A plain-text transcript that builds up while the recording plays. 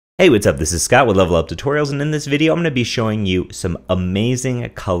Hey, what's up? This is Scott with Level Up Tutorials, and in this video I'm going to be showing you some amazing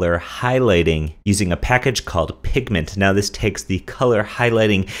color highlighting using a package called Pigment. Now this takes the color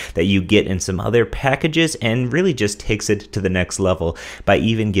highlighting that you get in some other packages and really just takes it to the next level by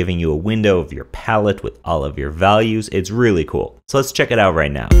even giving you a window of your palette with all of your values. It's really cool. So let's check it out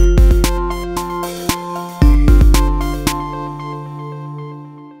right now.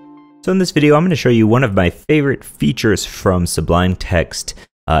 So in this video I'm going to show you one of my favorite features from Sublime Text.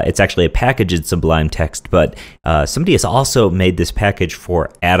 It's actually a package in Sublime Text, but somebody has also made this package for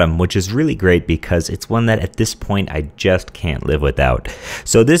Atom, which is really great because it's one that at this point I just can't live without.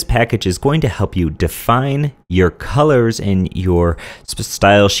 So this package is going to help you define your colors in your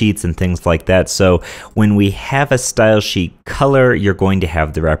style sheets and things like that. So when we have a style sheet color, you're going to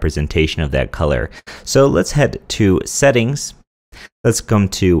have the representation of that color. So let's head to Settings. Let's come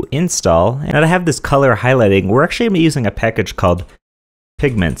to Install, and I have this color highlighting. We're actually using a package called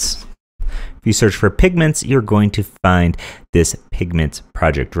Pigments. If you search for Pigments, you're going to find this Pigments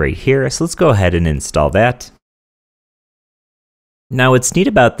project right here. So let's go ahead and install that. Now what's neat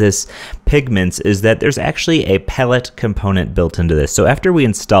about this Pigments is that there's actually a palette component built into this. So after we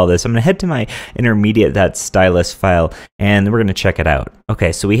install this, I'm going to head to my intermediate.stylus file and we're going to check it out.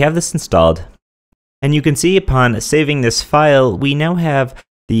 Okay, so we have this installed. And you can see upon saving this file, we now have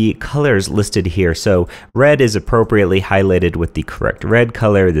the colors listed here. So red is appropriately highlighted with the correct red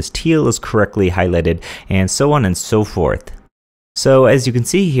color, this teal is correctly highlighted, and so on and so forth. So as you can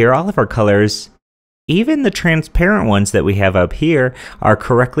see here, all of our colors, even the transparent ones that we have up here, are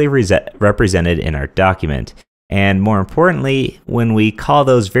correctly represented in our document. And more importantly, when we call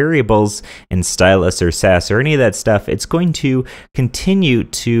those variables in stylus or sass or any of that stuff, it's going to continue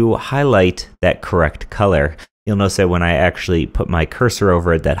to highlight that correct color. You'll notice that when I actually put my cursor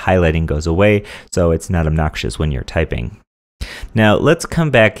over it, that highlighting goes away, so it's not obnoxious when you're typing. Now let's come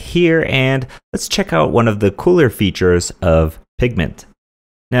back here and let's check out one of the cooler features of Pigment.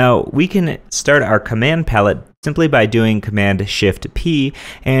 Now we can start our command palette simply by doing Command-Shift-P,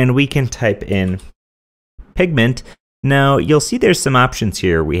 and we can type in Pigment. Now you'll see there's some options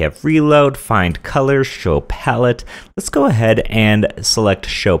here. We have Reload, Find Colors, Show Palette. Let's go ahead and select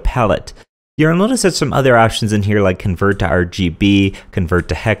Show Palette. You'll notice there's some other options in here like Convert to RGB, Convert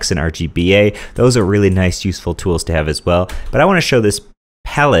to Hex, and RGBA. Those are really nice, useful tools to have as well. But I want to show this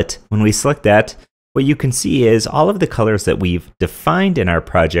palette. When we select that, what you can see is all of the colors that we've defined in our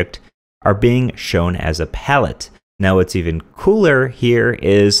project are being shown as a palette. Now what's even cooler here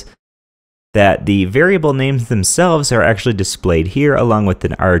is that the variable names themselves are actually displayed here along with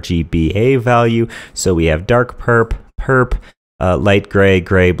an RGBA value. So we have dark perp, light gray,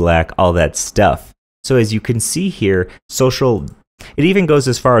 gray, black, all that stuff. So as you can see here, it even goes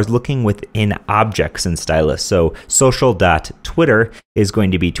as far as looking within objects in stylus. So social.twitter is going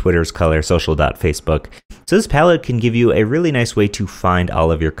to be Twitter's color, social.facebook. So this palette can give you a really nice way to find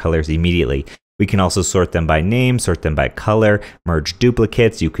all of your colors immediately. We can also sort them by name, sort them by color, merge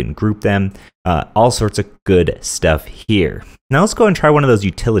duplicates, you can group them, all sorts of good stuff here. Now let's go and try one of those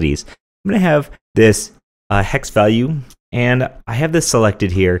utilities. I'm going to have this hex value, and I have this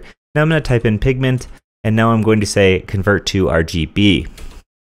selected here. Now I'm going to type in Pigment, and now I'm going to say Convert to RGB.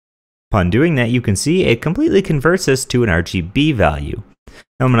 Upon doing that, you can see it completely converts us to an RGB value.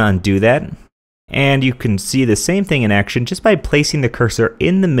 Now I'm going to undo that, and you can see the same thing in action just by placing the cursor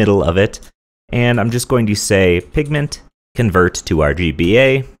in the middle of it. And I'm just going to say Pigment, Convert to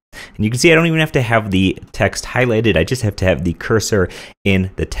RGBA. And you can see I don't even have to have the text highlighted. I just have to have the cursor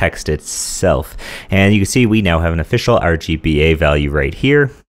in the text itself. And you can see we now have an official RGBA value right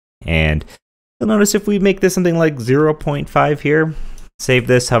here. And you'll notice if we make this something like 0.5 here, save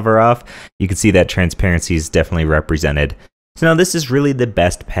this, hover off, you can see that transparency is definitely represented. So now this is really the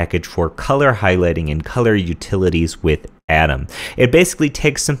best package for color highlighting and color utilities with Atom. It basically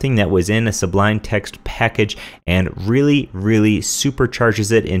takes something that was in a Sublime Text package and really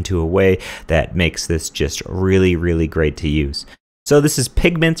supercharges it into a way that makes this just really great to use. So this is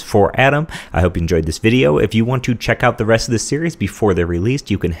Pigments for Atom. I hope you enjoyed this video. If you want to check out the rest of the series before they're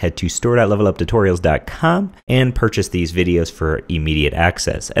released, you can head to store.leveluptutorials.com and purchase these videos for immediate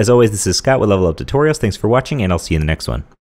access. As always, this is Scott with Level Up Tutorials. Thanks for watching, and I'll see you in the next one.